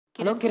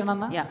Hello Kiran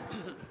Anna. Yeah.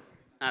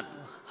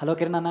 Hello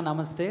Kiran Anna,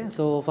 namaste.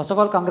 So first of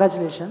all,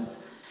 congratulations.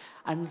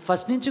 And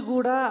first నుంచి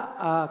కూడా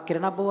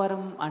కిరణ్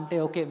అబ్బవరం అంటే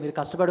okay మీరు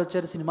కష్టపడి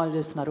వచ్చారు, సినిమాలు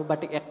చేస్తున్నారు,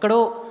 బట్ ఎక్కడో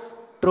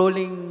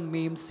ట్రోలింగ్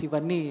మీమ్స్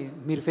ఇవన్నీ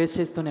మీరు ఫేస్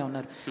చేస్తూనే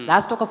ఉన్నారు.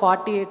 లాస్ట్ ఒక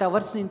 48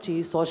 అవర్స్ నుంచి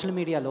సోషల్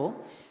మీడియాలో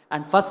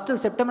అండ్ ఫస్ట్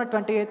September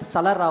 28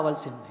 సలార్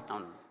రావాల్సింది.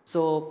 సో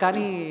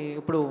కానీ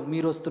ఇప్పుడు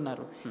మీరు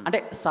వస్తున్నారు అంటే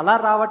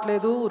సలార్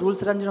రావట్లేదు,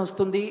 రూల్స్ రంజన్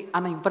వస్తుంది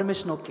అన్న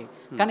ఇన్ఫర్మేషన్ ఓకే,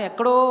 కానీ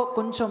ఎక్కడో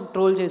కొంచెం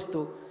ట్రోల్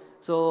చేస్తూ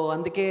సో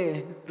అందుకే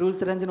రూల్స్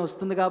రంజన్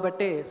వస్తుంది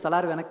కాబట్టి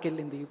సలార్ వెనక్కి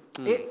వెళ్ళింది.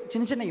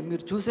 చిన్న చిన్నవి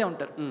మీరు చూసే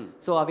ఉంటారు.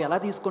 సో అవి ఎలా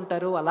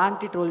తీసుకుంటారు,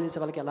 అలాంటి ట్రోల్ చేసే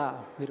వాళ్ళకి ఎలా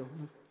మీరు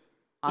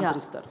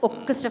ఆన్సరిస్తారు?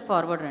 ఒక్క స్టెప్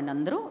ఫార్వర్డ్ రండి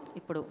అందరూ.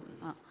 ఇప్పుడు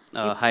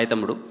హాయ్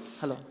తమ్ముడు.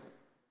 హలో.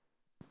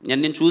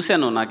 నేను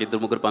చూశాను, నాకు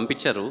 2-3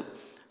 పంపించారు.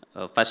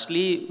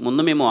 ఫస్ట్లీ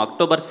ముందు మేము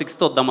October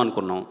 6th వద్దాం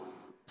అనుకున్నాం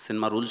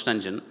సినిమా రూల్స్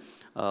రంజన్.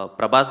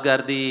 ప్రభాస్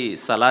గారిది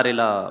సలార్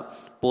ఇలా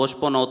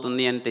పోస్ట్పోన్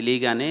అవుతుంది అని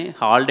తెలియగానే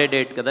హాలిడే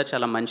డేట్ కదా,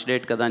 చాలా మంచి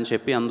డేట్ కదా అని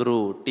చెప్పి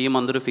టీం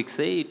అందరూ ఫిక్స్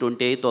అయ్యి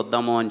 28th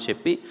వద్దాము అని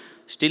చెప్పి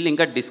స్టిల్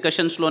ఇంకా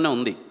డిస్కషన్స్లోనే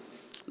ఉంది.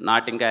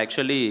 నాట్ ఇంకా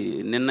యాక్చువల్లీ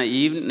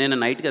నిన్న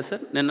నైట్ కదా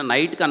సార్, నిన్న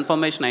నైట్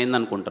కన్ఫర్మేషన్ అయింది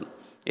అనుకుంటాను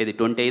ఇది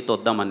 28th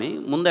వద్దామని.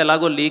 ముందు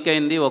ఎలాగో లీక్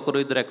అయింది, ఒకరు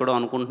ఇద్దరు ఎక్కడో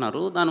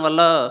అనుకుంటున్నారు,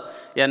 దానివల్ల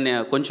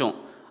కొంచెం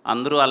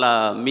అందరూ అలా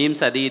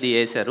మీమ్స్ అది ఇది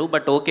వేశారు.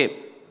 బట్ ఓకే,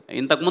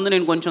 ఇంతకుముందు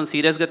నేను కొంచెం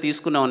సీరియస్గా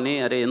తీసుకునేవాడిని,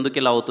 అరే ఎందుకు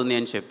ఇలా అవుతుంది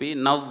అని చెప్పి.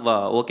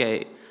 ఓకే,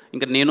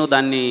 ఇంకా నేను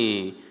దాన్ని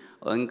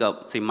ఇంకా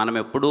మనం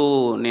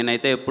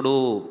నేనైతే ఎప్పుడూ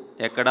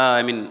ఎక్కడ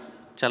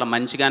చాలా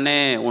మంచిగానే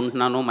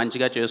ఉంటున్నాను,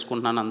 మంచిగా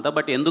చేసుకుంటున్నాను అంతా.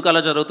 బట్ ఎందుకు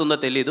అలా జరుగుతుందో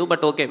తెలీదు.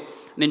 బట్ ఓకే,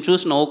 నేను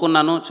చూసి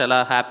నవ్వుకున్నాను, చాలా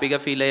హ్యాపీగా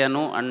ఫీల్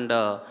అయ్యాను. అండ్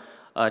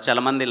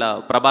చాలామంది ఇలా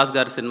ప్రభాస్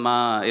గారి సినిమా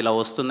ఇలా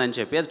వస్తుందని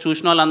చెప్పి అది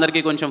చూసిన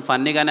వాళ్ళందరికీ కొంచెం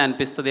ఫన్నీగానే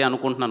అనిపిస్తుంది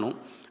అనుకుంటున్నాను.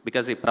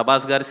 బికాజ్ ఈ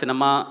ప్రభాస్ గారి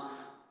సినిమా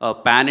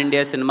పాన్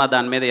ఇండియా సినిమా,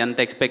 దాని మీద ఎంత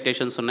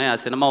ఎక్స్పెక్టేషన్స్ ఉన్నాయి. ఆ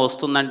సినిమా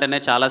వస్తుందంటేనే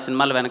చాలా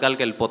సినిమాలు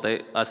వెనకాలకి వెళ్ళిపోతాయి,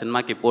 ఆ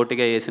సినిమాకి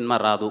పోటీగా ఏ సినిమా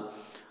రాదు.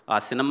 ఆ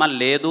సినిమా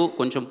లేదు,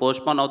 కొంచెం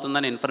పోస్ట్పోన్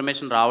అవుతుందని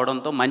ఇన్ఫర్మేషన్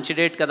రావడంతో మంచి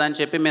డేట్ కదా అని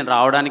చెప్పి మేము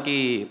రావడానికి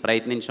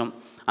ప్రయత్నించాం,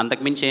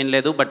 అంతకుమించి ఏం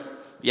లేదు. బట్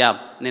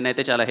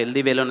నేనైతే చాలా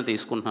హెల్దీ వేలోనే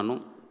తీసుకుంటున్నాను.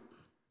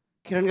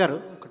 కిరణ్ గారు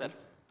సార్,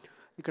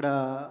 ఇక్కడ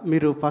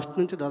మీరు ఫస్ట్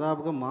నుంచి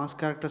దాదాపుగా మాస్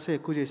క్యారెక్టర్సే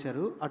ఎక్కువ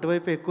చేశారు,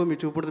 అటువైపు ఎక్కువ మీ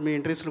చూపుడు, మీ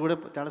ఇంట్రెస్ట్లు కూడా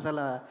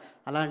చాలాసార్లు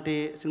అలాంటి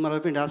సినిమాల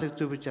వైపు ఆసక్తి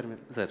చూపించారు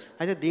మీరు సార్.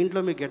 అయితే దీంట్లో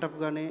మీ గెటప్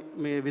కానీ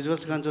మీ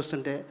విజువల్స్ కానీ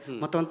చూస్తుంటే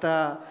మొత్తం అంతా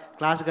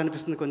క్లాస్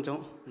కనిపిస్తుంది, కొంచెం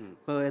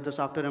ఏదో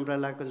సాఫ్ట్వేర్ ఎంప్లాయీ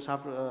లాగా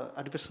కొంచెం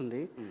అనిపిస్తుంది.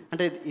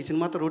 అంటే ఈ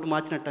సినిమాతో రూట్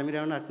మార్చినట్ట మీరు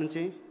ఏమన్నా అటు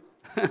నుంచి?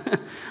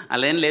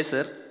 అలా ఏం లేదు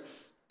సార్,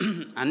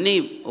 అన్నీ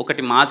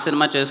ఒకటి మాస్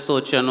సినిమా చేస్తూ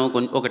వచ్చాను,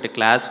 ఒకటి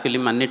క్లాస్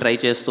ఫిలిం అన్నీ ట్రై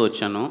చేస్తూ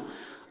వచ్చాను.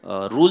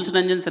 రూల్స్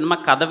రంజన్ సినిమా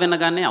కథ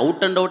వినగానే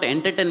out and out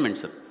entertainment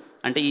sir.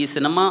 అంటే ఈ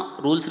సినిమా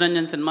రూల్స్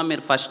రంజన్ సినిమా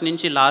మీరు ఫస్ట్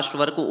నుంచి లాస్ట్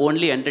వరకు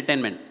ఓన్లీ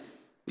ఎంటర్టైన్మెంట్.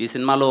 ఈ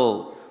సినిమాలో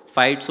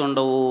ఫైట్స్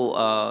ఉండవు,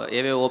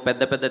 ఏవేవో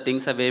పెద్ద పెద్ద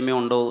థింగ్స్ అవేమీ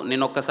ఉండవు.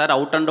 నేను ఒక్కసారి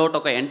అవుట్ అండ్ అవుట్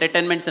ఒక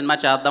ఎంటర్టైన్మెంట్ సినిమా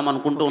చేద్దాం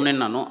అనుకుంటూ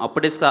ఉన్నాను.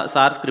 అప్పుడే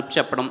సార్ స్క్రిప్ట్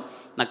చెప్పడం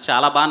నాకు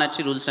చాలా బాగా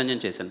నచ్చి రూల్స్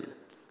రంజన్ చేశాను.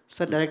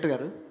 సార్ డైరెక్టర్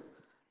గారు,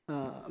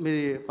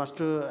 మీది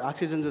ఫస్ట్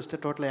ఆక్సిజన్ చూస్తే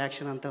టోటల్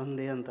యాక్షన్ అంతా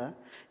ఉంది అంతా.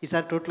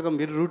 ఈసారి టోటల్గా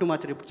మీరు రూట్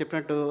మార్చారు, ఇప్పుడు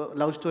చెప్పినట్టు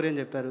లవ్ స్టోరీ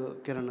అని చెప్పారు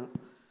కిరణ్,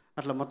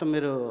 అట్లా మొత్తం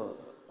మీరు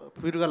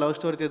ప్యూర్గా లవ్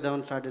స్టోరీ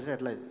తీద్దామని స్టార్ట్ చేశారు,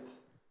 ఎట్లా ఇది?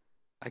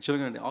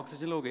 యాక్చువల్గా అండి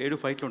ఆక్సిజన్లో ఒక 7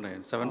 ఫైట్లు ఉన్నాయి,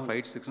 7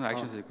 ఫైట్స్ 6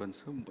 యాక్షన్ సీక్వెన్స్.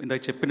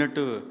 ఇందాక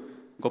చెప్పినట్టు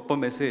గొప్ప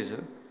మెసేజ్.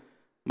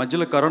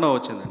 మధ్యలో కరోనా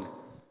వచ్చిందండి,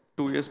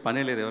 2 years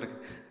పనే లేదు ఎవరికి.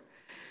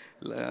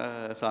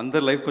 సో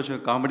అందరి లైఫ్ కొంచెం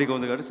కామెడీగా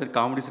ఉంది కాబట్టి సరే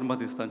కామెడీ సినిమా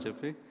తీస్తా అని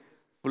చెప్పి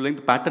ఫుల్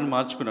లెంగ్త్ ప్యాటర్న్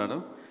మార్చుకున్నాను.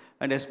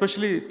 అండ్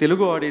ఎస్పెషలీ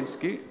తెలుగు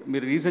ఆడియన్స్కి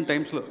మీరు రీసెంట్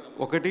టైమ్స్లో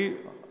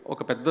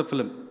ఒక పెద్ద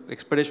ఫిలిం,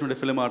 ఎక్స్పెక్టేషన్ ఉండే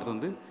ఫిలిం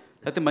ఆడుతుంది,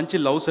 అయితే మంచి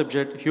లవ్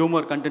సబ్జెక్ట్,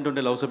 హ్యూమర్ కంటెంట్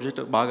ఉండే లవ్ సబ్జెక్ట్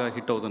బాగా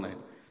హిట్ అవుతున్నాయి.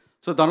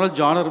 సో దానివల్ల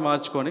జానర్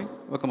మార్చుకొని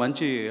ఒక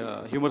మంచి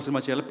హ్యూమర్ సినిమా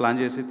చేయాలి ప్లాన్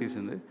చేసి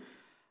తీసింది.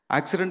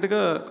 యాక్సిడెంట్గా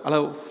అలా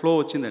ఫ్లో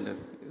వచ్చిందండి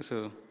అది. సో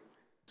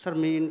సార్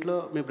మీ ఇంట్లో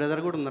మీ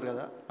బ్రదర్ కూడా ఉన్నారు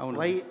కదా, అవును.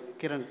 వై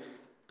కిరణ్?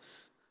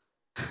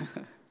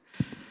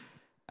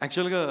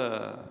 యాక్చువల్గా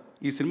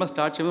ఈ సినిమా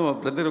స్టార్ట్ చేయడం మా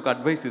బ్రదర్ ఒక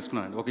అడ్వైస్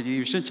తీసుకున్నాను. ఈ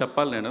విషయం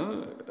చెప్పాలి నేను.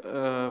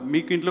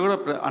 మీకు ఇంట్లో కూడా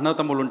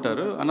అన్నతమ్ముళ్ళు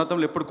ఉంటారు,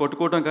 అన్నతమ్ములు ఎప్పుడు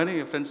కొట్టుకోవడం కానీ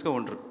ఫ్రెండ్స్గా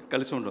ఉండరు,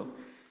 కలిసి ఉండరు.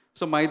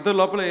 సో మా ఇద్దరు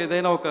లోపల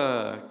ఏదైనా ఒక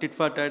టిట్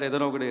ఫార్ టాట్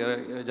ఏదైనా ఒకటి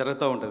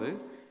జరుగుతూ ఉంటుంది.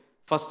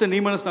 ఫస్ట్ నీ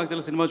మనసు నాకు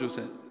తెలిసిన సినిమా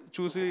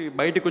చూసి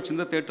బయటకు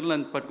వచ్చిందా థియేటర్లో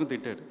నన్ను పట్టుకుని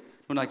తిట్టాడు,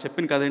 నువ్వు నాకు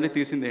చెప్పిన కదేంటి,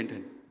 తీసింది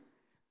ఏంటని,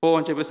 పో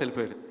అని చెప్పేసి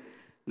వెళ్ళిపోయాడు.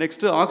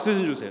 నెక్స్ట్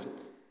ఆక్సిజన్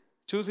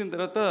చూసిన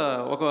తర్వాత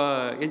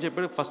ఏం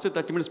చెప్పాడు, ఫస్ట్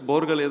 30 minutes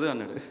బోర్గా లేదు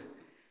అన్నాడు.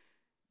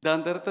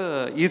 దాని తర్వాత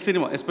ఈ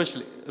సినిమా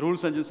ఎస్పెషల్లీ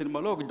రూల్స్ రంజన్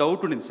సినిమాలో ఒక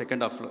డౌట్ ఉండింది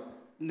సెకండ్ హాఫ్లో.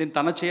 నేను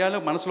తన చేయాలో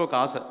మనసులో ఒక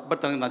ఆశ,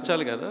 బట్ తనకు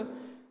నచ్చాలి కదా.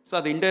 సో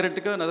అది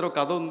ఇండైరెక్ట్గా నా దగ్గర ఒక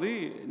కథ ఉంది,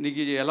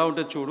 నీకు ఎలా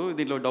ఉంటుంది చూడు,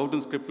 దీంట్లో డౌట్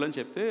ఉంది స్క్రిప్ట్లో అని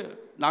చెప్తే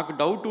నాకు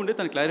డౌట్ ఉండే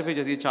తను క్లారిఫై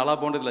చేసి చాలా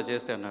బాగుంటుంది ఇలా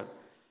చేస్తే అన్నాడు.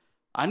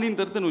 అనిన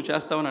తర్వాత నువ్వు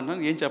చేస్తావని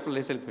అన్నాను, ఏం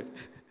చెప్పలేదు వెళ్ళిపోయాడు.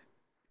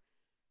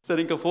 సరే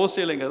ఇంకా ఫోర్స్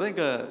చేయలేం కదా.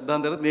 ఇంకా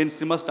దాని తర్వాత నేను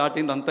సినిమా స్టార్ట్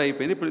అయింది, అంతా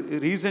అయిపోయింది. ఇప్పుడు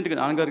రీసెంట్గా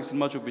నాన్నగారికి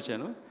సినిమా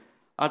చూపించాను.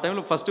 ఆ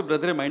టైంలో ఫస్ట్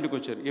బ్రదరే మైండ్కి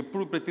వచ్చారు.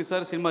 ఎప్పుడు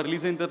ప్రతిసారి సినిమా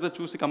రిలీజ్ అయిన తర్వాత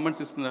చూసి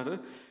కమెంట్స్ ఇస్తున్నాడు.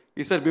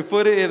 ఈసారి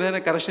బిఫోరే ఏదైనా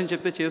కరెక్షన్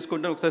చెప్తే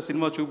చేసుకుంటే ఒకసారి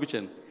సినిమా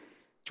చూపించాను.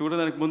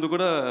 చూడడానికి ముందు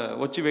కూడా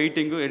వచ్చి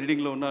వెయిటింగ్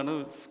ఎడిటింగ్లో ఉన్నాను.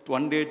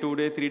 1 day 2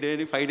 day 3 day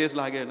 5 days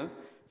లాగాను.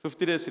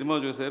 50 days cinema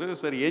చూశారు.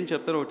 సార్ ఏం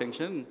చెప్తారో ఒక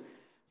టెన్షన్.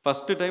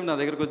 ఫస్ట్ టైం నా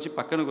దగ్గరకు వచ్చి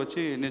పక్కనకు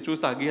వచ్చి నేను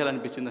చూస్తే హగ్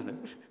ఇవ్వాలనిపించింది అండి.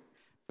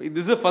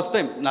 దిస్ ఇస్ ఫస్ట్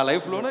టైం నా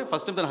లైఫ్లోనే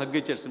ఫస్ట్ టైం తను హగ్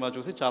ఇచ్చారు సినిమా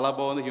చూసి. చాలా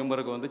బాగుంది,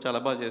 హ్యూమర్గా ఉంది, చాలా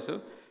బాగా చేసావు,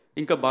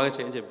 ఇంకా బాగా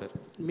చేయని చెప్పారు.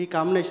 మీ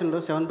కాంబినేషన్లో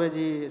 7/G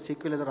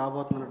సీక్వెల్ ఏదో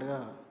రాబోతున్నట్టుగా.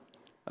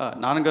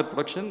 నాన్నగారు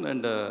ప్రొడక్షన్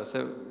అండ్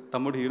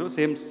తమ్ముడు హీరో,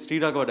 సేమ్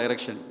శ్రీరాఘవ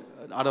డైరెక్షన్.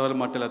 ఆడవాళ్ళ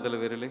మాటలు అద్దలు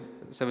వేరేలే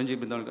 7G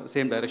బృందావనం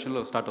సేమ్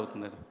డైరెక్షన్లో స్టార్ట్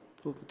అవుతుంది.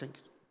 Okay, thank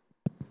you.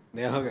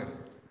 నేహా గారు.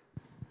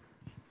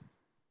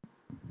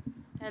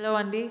 హలో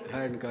అండి.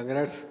 Hi and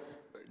congrats.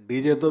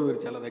 డీజేతో మీరు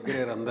చాలా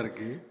దగ్గరయ్యారు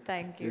అందరికీ.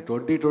 Thank you.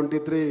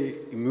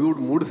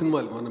 2023 మూడు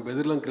సినిమాలు మన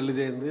బెదిర్లంకి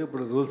రిలీజ్ అయింది.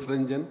 ఇప్పుడు రూల్స్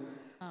రంజన్,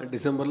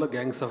 డిసెంబర్లో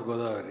గ్యాంగ్స్ ఆఫ్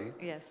గోదావరి.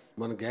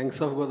 మన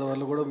గ్యాంగ్స్ ఆఫ్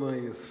గోదావరిలో కూడా మా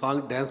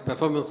సాంగ్ డ్యాన్స్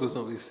పెర్ఫార్మెన్స్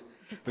చూసాం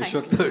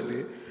విశ్వక్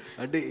తోటి.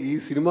 అంటే ఈ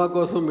సినిమా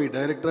కోసం మీ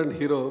డైరెక్టర్ అండ్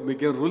హీరో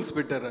మీకేం రూల్స్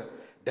పెట్టారా,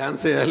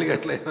 డ్యాన్స్ వేయాలి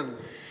అట్లా ఏమన్నా?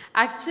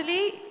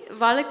 యాక్చువల్లీ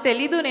వాళ్ళకి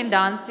తెలీదు నేను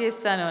డాన్స్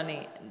చేస్తాను అని.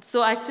 సో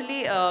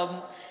యాక్చువల్లీ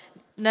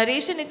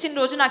నరేషన్ ఇచ్చిన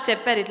రోజు నాకు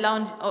చెప్పారు ఇట్లా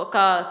ఒక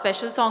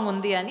స్పెషల్ సాంగ్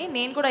ఉంది అని.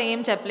 నేను కూడా ఏం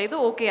చెప్పలేదు,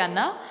 ఓకే అన్న.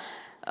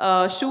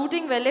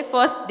 షూటింగ్ వెళ్ళే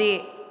ఫస్ట్ డే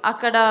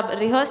అక్కడ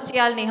రిహర్స్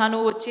చేయాలి నేహా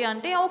నువ్వు వచ్చి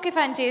అంటే ఓకే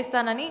ఫైన్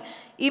చేస్తానని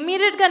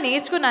ఇమీడియట్గా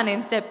నేర్చుకున్నాను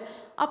నేను స్టెప్.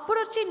 అప్పుడు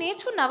వచ్చి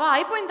నేర్చుకున్నావా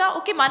అయిపోయిందా,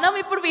 ఓకే మనం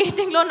ఇప్పుడు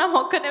వెయిటింగ్లో ఉన్నాం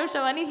ఒక్క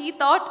నిమిషం అని. He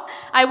thought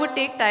I would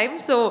take time.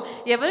 So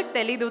ఎవరికి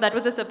తెలీదు, that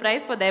was a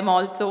surprise for them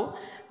also.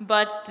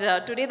 But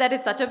today that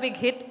it's such a big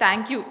hit,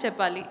 thank you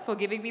Chepali for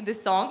giving me this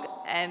song,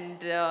 and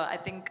I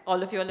think all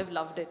of you all have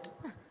loved it.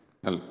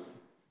 Hello,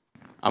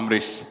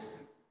 Amrish.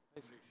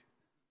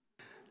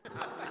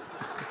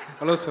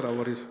 Hello sir,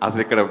 Amrish.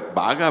 అసలు ఇక్కడ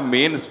బాగా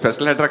main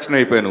special attraction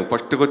అయిపోయాను.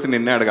 ఫస్ట్కి వచ్చి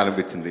నిన్నే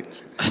అడగాలనిపించింది.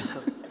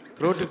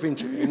 Throat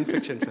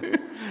infection sir.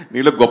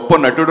 నీలో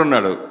గొప్ప నటుడు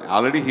ఉన్నాడు.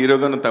 ఆల్రెడీ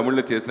హీరోగా నువ్వు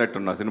తమిళ్లో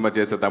చేసినట్టున్నావు, సినిమా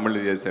చేసావు,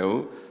 తమిళ్లో చేసావు.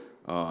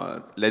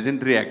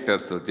 లెజెండరీ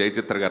యాక్టర్స్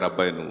జయచిత్ర గారు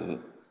అబ్బాయి నువ్వు.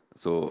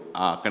 సో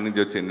అక్కడి నుంచి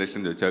వచ్చి ఇండస్ట్రీ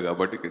నుంచి వచ్చావు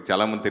కాబట్టి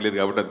చాలామంది తెలియదు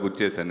కాబట్టి అది గుర్తు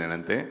చేశాను నేను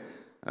అంతే.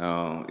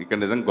 ఇక్కడ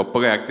నిజంగా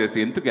గొప్పగా యాక్ట్ చేసి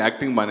ఎందుకు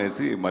యాక్టింగ్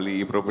మానేసి మళ్ళీ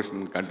ఈ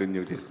ప్రొఫెషన్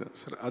కంటిన్యూ చేశాను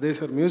సార్? అదే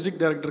సార్, మ్యూజిక్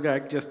డైరెక్టర్గా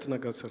యాక్ట్ చేస్తున్నా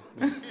కదా సార్.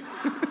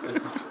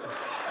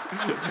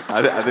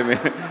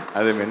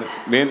 అదే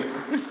మెయిన్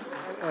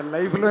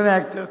లైఫ్లోనే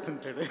యాక్ట్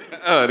చేస్తుంటాడు.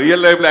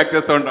 రియల్ లైఫ్లో యాక్ట్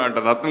చేస్తూ ఉంటాం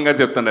అంటారు. రత్నం గారు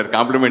చెప్తున్నారు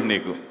కాంప్లిమెంట్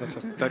నీకు.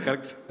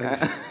 కరెక్ట్.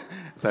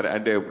 సరే,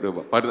 అంటే ఇప్పుడు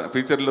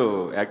ఫ్యూచర్లో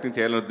యాక్టింగ్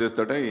చేయాలని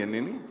ఉద్దేశంతో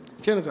ఇవన్నీ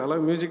చేయను సార్.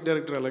 అలాగే మ్యూజిక్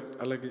డైరెక్టర్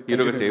అలాగే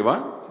హీరోగా చేయవా?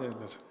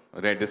 చేయాలి సార్.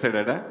 Right,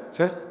 డిసైడెడా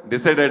sir?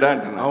 డిసైడెడా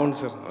అంటున్నా. అవును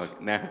సార్.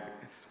 ఓకే.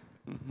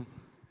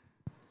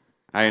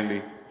 హాయ్ అండి.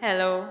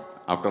 Hello.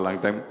 ఆఫ్టర్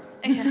లాంగ్ టైం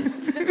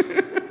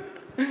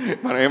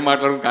మనం ఏం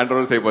మాట్లాడుకుని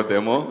కాంట్రవర్సీ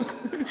అయిపోతాయేమో.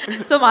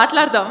 సో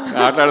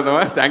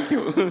మాట్లాడదామా? Thank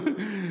you.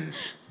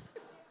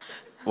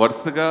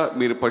 వరుసగా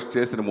మీరు ఫస్ట్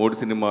చేసిన 3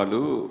 సినిమాలు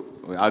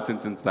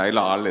ఆశించిన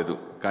స్థాయిలో ఆడలేదు,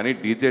 కానీ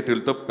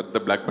డీజేటీలతో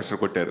పెద్ద బ్లాక్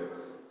బస్టర్ కొట్టారు.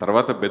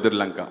 తర్వాత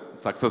బెదిర్లంక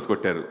సక్సెస్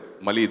కొట్టారు.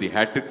 మళ్ళీ ఇది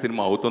హ్యాట్రిక్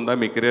సినిమా అవుతుందా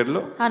మీ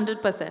కెరియర్లో?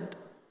 100%.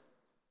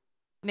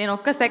 నేను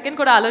ఒక్క సెకండ్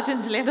కూడా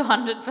ఆలోచించలేదు.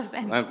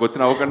 100%. నాకు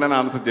వచ్చిన అవ్వకుండా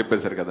ఆన్సర్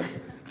చెప్పేశారు కదా.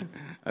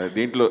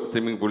 దీంట్లో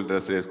స్విమ్మింగ్ పూల్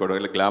డ్రెస్ వేసుకోవడం,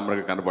 ఇలా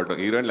గ్లామర్గా కనపడడం.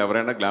 హీరోయిన్లు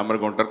ఎవరైనా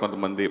గ్లామర్గా ఉంటారు,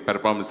 కొంతమంది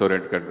పెర్ఫార్మెన్స్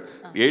ఓరియంటెడ్.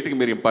 ఎయిట్కి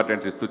మీరు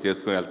ఇంపార్టెన్స్ ఇస్తూ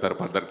చేసుకుని వెళ్తారు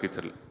ఫర్దర్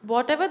ఫ్యూచర్లో.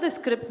 What ever the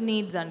script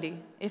needs అండి.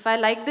 If I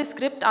like the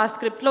script, ఆ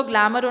స్క్రిప్ట్లో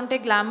గ్లామర్ ఉంటే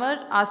గ్లామర్,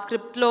 ఆ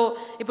స్క్రిప్ట్లో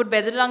ఇప్పుడు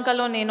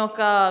బెదిర్లంకలో నేను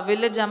ఒక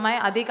విలేజ్ అమ్మాయి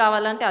అది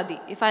కావాలంటే అది.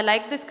 If I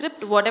like the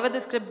script, what ever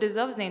the script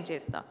deserves నేను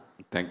చేస్తా.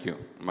 Thank you.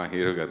 మా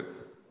హీరో గారు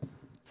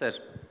సార్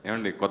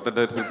ఏమండి, కొత్త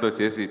డైరెక్టర్తో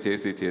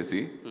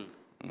చేసి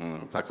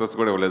సక్సెస్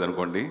కూడా ఇవ్వలేదు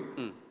అనుకోండి.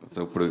 సో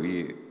ఇప్పుడు ఈ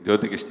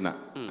జ్యోతికృష్ణ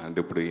అంటే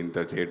ఇప్పుడు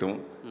ఈయనతో చేయటం,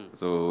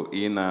 సో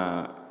ఈయన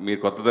మీరు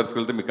కొత్త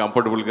దర్శకులతో మీకు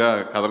కంఫర్టబుల్గా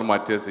కథలు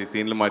మార్చేసి,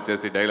 సీన్లు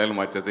మార్చేసి, డైలాగులు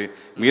మార్చేసి,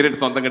 మీరే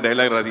సొంతంగా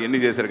డైలాగ్ రాసి ఎన్ని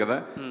చేశారు కదా,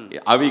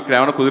 అవి ఇక్కడ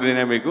ఏమైనా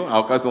కుదిరినా మీకు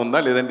అవకాశం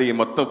ఉందా, లేదంటే ఈ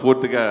మొత్తం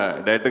పూర్తిగా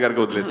డైరెక్టర్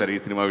గారికి వదిలేశారు ఈ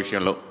సినిమా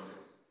విషయంలో?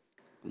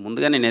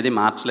 ముందుగా నేను ఏది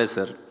మార్చలేదు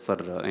సార్,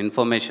 ఫర్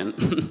ఇన్ఫర్మేషన్.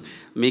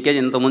 మీకే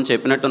ఇంతకుముందు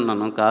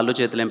చెప్పినట్టున్నాను, కాళ్ళు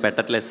చేతులు ఏం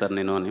పెట్టట్లేదు సార్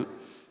నేను అని.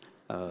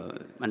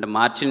 అంటే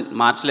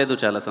మార్చలేదు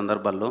చాలా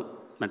సందర్భాల్లో.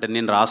 అంటే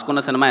నేను రాసుకున్న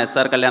సినిమా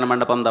ఎస్ఆర్ కళ్యాణ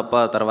మండపం తప్ప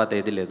తర్వాత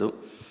ఏది లేదు.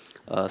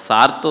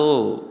 సార్తో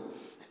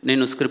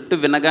నేను స్క్రిప్ట్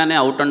వినగానే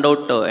అవుట్ అండ్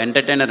అవుట్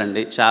ఎంటర్టైనర్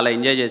అండి, చాలా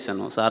ఎంజాయ్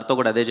చేశాను. సార్తో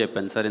కూడా అదే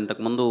చెప్పాను, సార్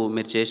ఇంతకుముందు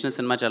మీరు చేసిన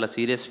సినిమా చాలా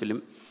సీరియస్ ఫిలిం,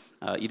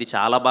 ఇది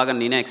చాలా బాగా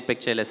నేనే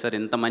ఎక్స్పెక్ట్ చేయలేదు సార్,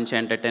 ఇంత మంచి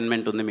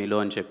ఎంటర్టైన్మెంట్ ఉంది మీలో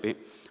అని చెప్పి.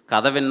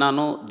 కథ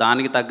విన్నాను,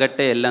 దానికి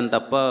తగ్గట్టే వెళ్ళాను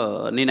తప్ప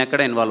నేను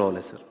ఎక్కడ ఇన్వాల్వ్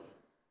అవ్వలేదు సార్.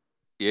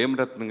 ఏం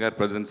రత్నం గారి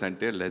ప్రజెన్స్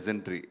అంటే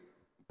లెజెండరీ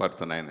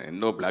పర్సన్. ఆయన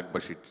ఎన్నో బ్లాక్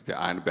బస్టర్స్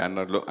ఆయన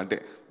బ్యానర్లో, అంటే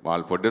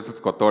వాళ్ళ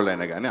ప్రొడ్యూసర్స్ కొత్త వాళ్ళు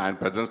అయినా కానీ ఆయన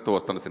ప్రజెన్స్తో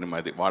వస్తున్న సినిమా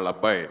అది. వాళ్ళ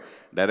అబ్బాయి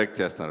డైరెక్ట్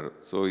చేస్తున్నారు.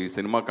 సో ఈ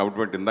సినిమా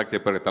కమిట్మెంట్ ఇందాక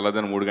చెప్పారు,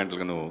 తెల్లదన 3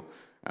 గంటలకు నువ్వు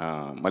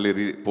మళ్ళీ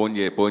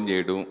ఫోన్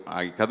చేయడం,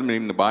 ఈ కథ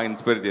నిన్ను బాగా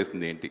ఇన్స్పైర్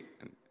చేసింది ఏంటి?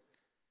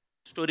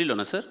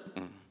 స్టోరీలోనా సార్?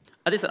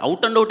 అదే sir,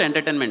 out and out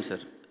entertainment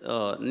sir.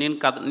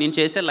 నేను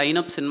చేసే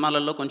లైనప్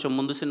సినిమాలలో కొంచెం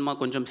ముందు సినిమా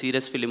కొంచెం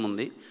సీరియస్ ఫిలిం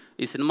ఉంది.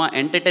 ఈ సినిమా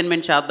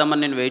ఎంటర్టైన్మెంట్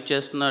చేద్దామని నేను వెయిట్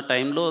చేస్తున్న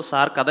టైంలో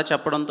సార్ కథ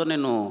చెప్పడంతో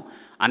నేను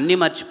అన్నీ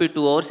మర్చిపోయి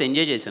 2 hours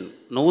ఎంజాయ్ చేశాను,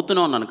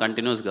 నవ్వుతూనే ఉన్నాను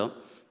కంటిన్యూస్గా.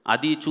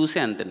 అది చూసే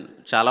అంతే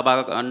చాలా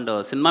బాగా. అండ్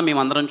సినిమా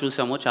మేమందరం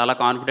చూసాము, చాలా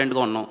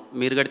కాన్ఫిడెంట్గా ఉన్నాం.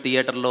 మీరు కూడా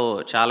థియేటర్లో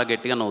చాలా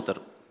గట్టిగా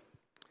నవ్వుతారు.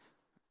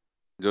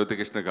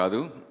 జ్యోతికృష్ణ కాదు,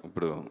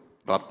 ఇప్పుడు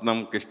రత్నం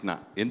కృష్ణ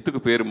ఎందుకు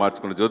పేరు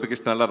మార్చుకున్నాడు?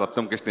 జ్యోతికృష్ణలా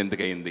రత్నం కృష్ణ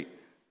ఎందుకు అయింది?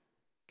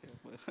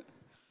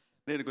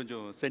 నేను కొంచెం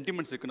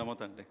సెంటిమెంట్స్ ఎక్కువ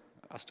నమ్ముతాను అండి.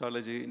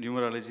 అస్ట్రాలజీ,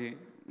 న్యూమరాలజీ,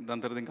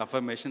 దాని తర్వాత ఇంకా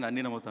అఫర్మేషన్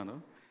అన్నీ నమ్ముతాను.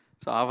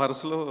 సో ఆ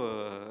వరుసలో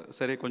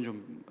సరే కొంచెం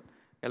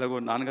ఎలాగో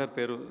నాన్నగారి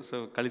పేరు సో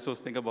కలిసి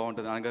వస్తే ఇంకా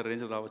బాగుంటుంది, నాన్నగారు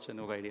రేంజ్లో రావచ్చు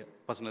అని ఒక ఐడియా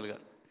పర్సనల్గా.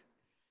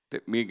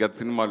 మీ గత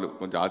సినిమాలు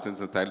కొంచెం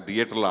ఆశించిన స్థాయిలో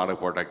థియేటర్లో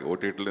ఆడకపోవటానికి,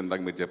 ఓటీటీలో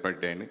ఇందాక మీరు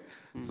చెప్పినట్టే అని.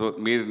 సో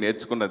మీరు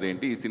నేర్చుకున్నది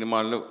ఏంటి? ఈ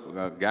సినిమాల్లో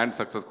గ్రాండ్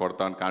సక్సెస్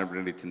కొడతామని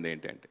కాన్ఫిడెంట్ ఇచ్చింది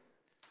ఏంటి అంటే?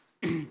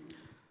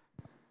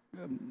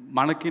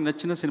 మనకి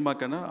నచ్చిన సినిమా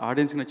కన్నా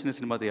ఆడియన్స్కి నచ్చిన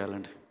సినిమా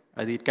తీయాలండి.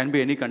 అది it can be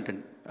any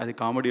content, అది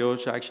కామెడీ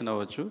అవ్వచ్చు, యాక్షన్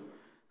అవ్వచ్చు.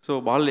 సో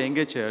వాళ్ళు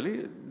ఎంగేజ్ చేయాలి.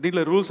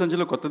 దీంట్లో రూల్స్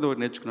అంచెలో కొత్తది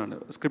ఒకటి నేర్చుకున్నాను.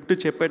 స్క్రిప్ట్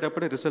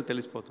చెప్పేటప్పుడే రిజల్ట్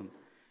తెలిసిపోతుంది,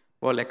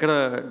 వాళ్ళు ఎక్కడ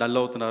డల్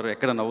అవుతున్నారు,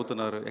 ఎక్కడ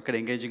నవ్వుతున్నారు, ఎక్కడ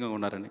ఎంగేజింగ్గా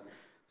ఉన్నారని.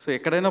 సో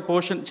ఎక్కడైనా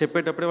పోర్షన్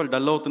చెప్పేటప్పుడే వాళ్ళు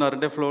డల్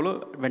అవుతున్నారంటే ఫ్లోలో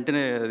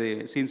వెంటనే అది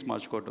సీన్స్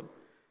మార్చుకోవటం.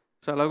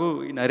 సో అలాగూ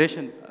ఈ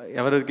నరేషన్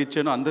ఎవరికి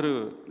ఇచ్చానో అందరూ,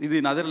 ఇది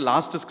నా దగ్గర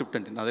లాస్ట్ స్క్రిప్ట్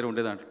అండి నా దగ్గర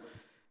ఉండే దాంట్లో.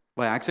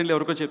 బై యాక్సిడెంట్లో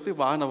ఎవరికో చెప్తే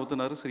బాగా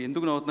నవ్వుతున్నారు, సరే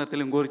ఎందుకు నవ్వుతున్నారు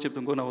తెలియదు, ఇంకోరికి చెప్తే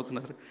ఇంకో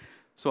నవ్వుతున్నారు.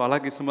 సో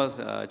అలాగే సినిమా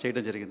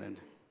చేయడం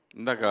జరిగిందండి.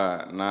 ఇందాక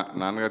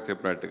నాన్నగారు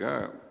చెప్పినట్టుగా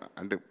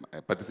అంటే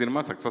ప్రతి సినిమా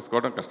సక్సెస్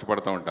కావడం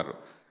కష్టపడుతూ ఉంటారు.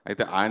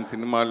 అయితే ఆయన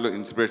సినిమాల్లో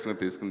ఇన్స్పిరేషన్గా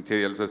తీసుకుని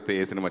చేయాల్సి వస్తే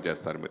ఏ సినిమా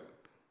చేస్తారు మీరు?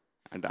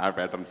 అంటే ఆ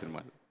ప్యాటర్న్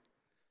సినిమాలు.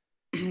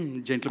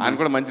 ఆయన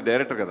కూడా మంచి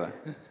డైరెక్టర్ కదా.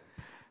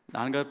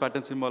 నాన్నగారు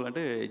ప్యాటర్న్ సినిమాలు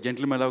అంటే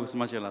జెంటిల్మెన్ ఒక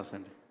సినిమా చేయాలి ఆశ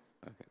అండి.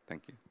 Okay,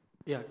 thank you.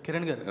 Yeah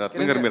Kiran గారు,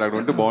 రత్న గారు మీరు అక్కడ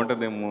ఉంటే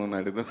బాగుంటుందేమో అని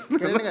అడుగుతాం.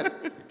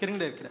 కిరణ్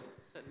గారు ఇక్కడ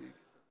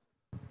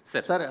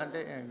సార్, అంటే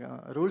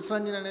రూల్స్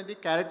రంజన్ అనేది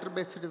క్యారెక్టర్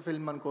బేస్డ్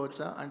ఫిల్మ్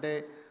అనుకోవచ్చా? అంటే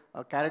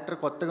క్యారెక్టర్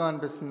కొత్తగా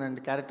అనిపిస్తుంది అండి,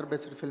 క్యారెక్టర్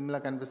బేస్డ్ ఫిల్మ్లా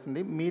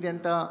కనిపిస్తుంది. మీరు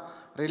ఎంత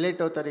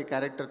రిలేట్ అవుతారు ఈ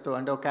క్యారెక్టర్తో?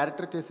 అంటే ఒక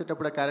క్యారెక్టర్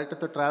చేసేటప్పుడు ఆ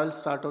క్యారెక్టర్తో ట్రావెల్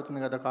స్టార్ట్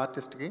అవుతుంది కదా ఒక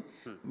ఆర్టిస్ట్కి.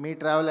 మీ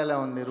ట్రావెల్ ఎలా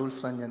ఉంది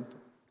రూల్స్ రంజన్తో?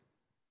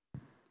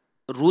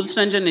 రూల్స్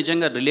రంజన్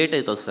నిజంగా రిలేట్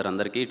అవుతుంది సార్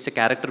అందరికీ. It's a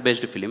character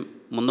based film.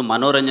 ముందు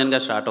మనోరంజన్గా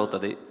స్టార్ట్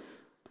అవుతుంది.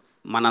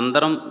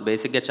 మనందరం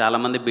బేసిక్గా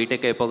చాలామంది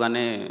బీటెక్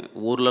అయిపోగానే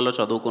ఊర్లలో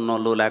చదువుకున్న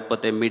వాళ్ళు,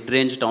 లేకపోతే మిడ్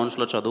రేంజ్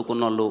టౌన్స్లో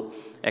చదువుకున్న వాళ్ళు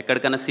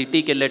ఎక్కడికైనా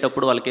సిటీకి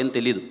వెళ్ళేటప్పుడు వాళ్ళకేం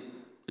తెలీదు,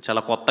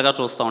 చాలా కొత్తగా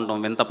చూస్తూ ఉంటాం,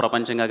 వింత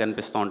ప్రపంచంగా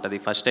కనిపిస్తూ ఉంటుంది.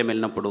 ఫస్ట్ టైం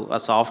వెళ్ళినప్పుడు ఆ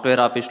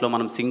సాఫ్ట్వేర్ ఆఫీస్లో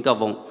మనం సింక్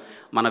అవ్వం.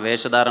 మన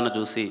వేషధారణ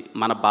చూసి,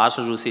 మన భాష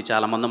చూసి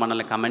చాలామంది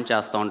మనల్ని కమెంట్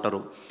చేస్తూ ఉంటారు.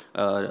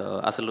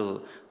 అసలు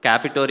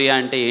క్యాఫిటోరియా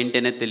అంటే ఏంటి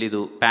అనేది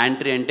తెలీదు,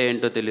 ప్యాంట్రీ అంటే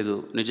ఏంటో తెలీదు.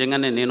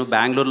 నిజంగానే నేను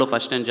బెంగళూరులో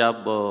ఫస్ట్ టైం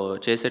జాబ్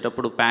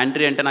చేసేటప్పుడు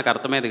ప్యాంట్రీ అంటే నాకు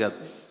అర్థమయ్యేది కాదు.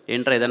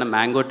 ఏంట్రా ఏదైనా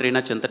మ్యాంగో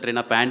ట్రీనా, చింత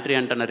ట్రీనా, ప్యాంట్రీ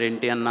అంటున్నారు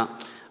ఏంటి అన్న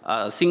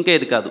సింక్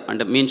అయ్యేది కాదు.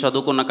 అంటే మేము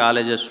చదువుకున్న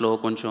కాలేజెస్లో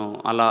కొంచెం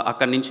అలా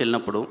అక్కడి నుంచి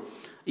వెళ్ళినప్పుడు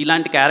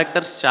ఇలాంటి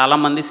క్యారెక్టర్స్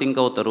చాలామంది సింక్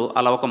అవుతారు.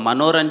 అలా ఒక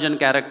మనోరంజన్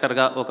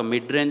క్యారెక్టర్గా ఒక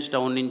మిడ్ రేంజ్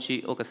టౌన్ నుంచి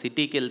ఒక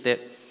సిటీకి వెళ్తే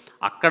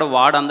అక్కడ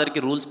వాడందరికీ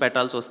రూల్స్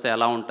పెట్టాల్సి వస్తే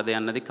ఎలా ఉంటుంది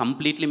అన్నది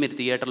కంప్లీట్లీ మీరు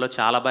థియేటర్లో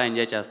చాలా బాగా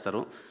ఎంజాయ్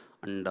చేస్తారు.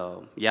 And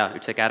yeah,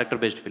 it's a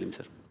character based film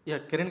sir. Yeah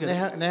Kiran గారు,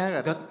 నేహ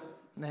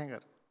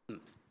గారు,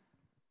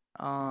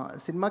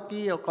 సినిమాకి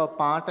ఒక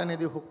పాట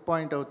అనేది హుక్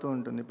పాయింట్ అవుతూ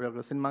ఉంటుంది. ఇప్పుడు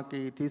ఒక సినిమాకి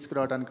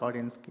తీసుకురావడానికి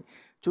ఆడియన్స్కి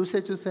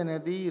చూసే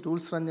అనేది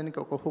రూల్స్ రంజన్కి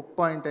ఒక హుక్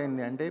పాయింట్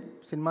అయింది. అంటే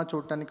సినిమా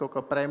చూడటానికి ఒక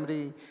ప్రైమరీ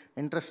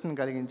ఇంట్రెస్ట్ని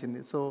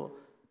కలిగించింది. సో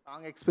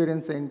సాంగ్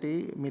ఎక్స్పీరియన్స్ ఏంటి?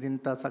 మీరు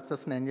ఇంత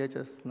సక్సెస్ని ఎంజాయ్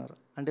చేస్తున్నారు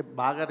అంటే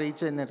బాగా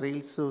రీచ్ అయిన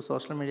రీల్స్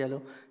సోషల్ మీడియాలో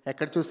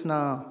ఎక్కడ చూసినా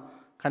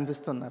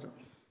కనిపిస్తున్నారు.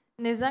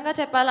 నిజంగా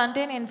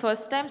చెప్పాలంటే నేను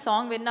ఫస్ట్ టైం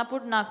సాంగ్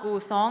విన్నప్పుడు నాకు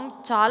సాంగ్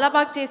చాలా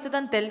బాగా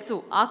చేస్తుందని తెలుసు,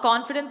 ఆ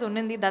కాన్ఫిడెన్స్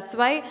ఉన్నింది. That's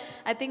why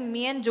I think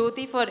me and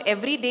Jyothi for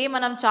every day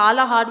మనం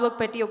చాలా హార్డ్ వర్క్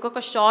పెట్టి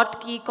ఒక్కొక్క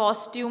షార్ట్కి,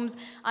 కాస్ట్యూమ్స్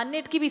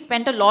అన్నిటికీ we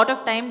spend a lot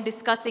of time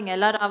discussing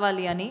ఎలా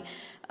రావాలి అని.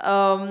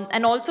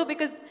 And also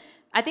because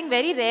I think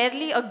very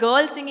rarely a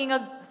girl singing a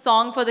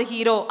song for the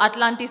hero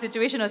atlanti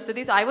situation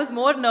vastadi. So I was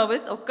more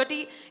nervous. Okkati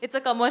it's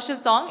a commercial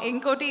song,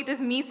 inkoti it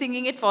is me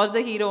singing it for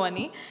the hero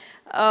ani.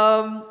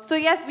 So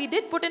yes, we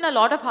did put in a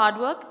lot of hard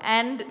work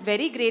and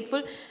very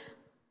grateful.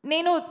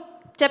 Nenu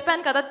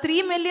చెప్పాను కదా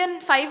 3 million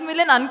 5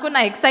 million అనుకున్న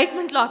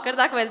ఎక్సైట్మెంట్లో అక్కడ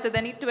దాకా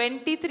వెళ్తుందని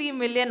 23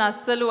 million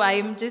అస్సలు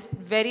I'm just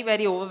very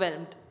very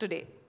overwhelmed today.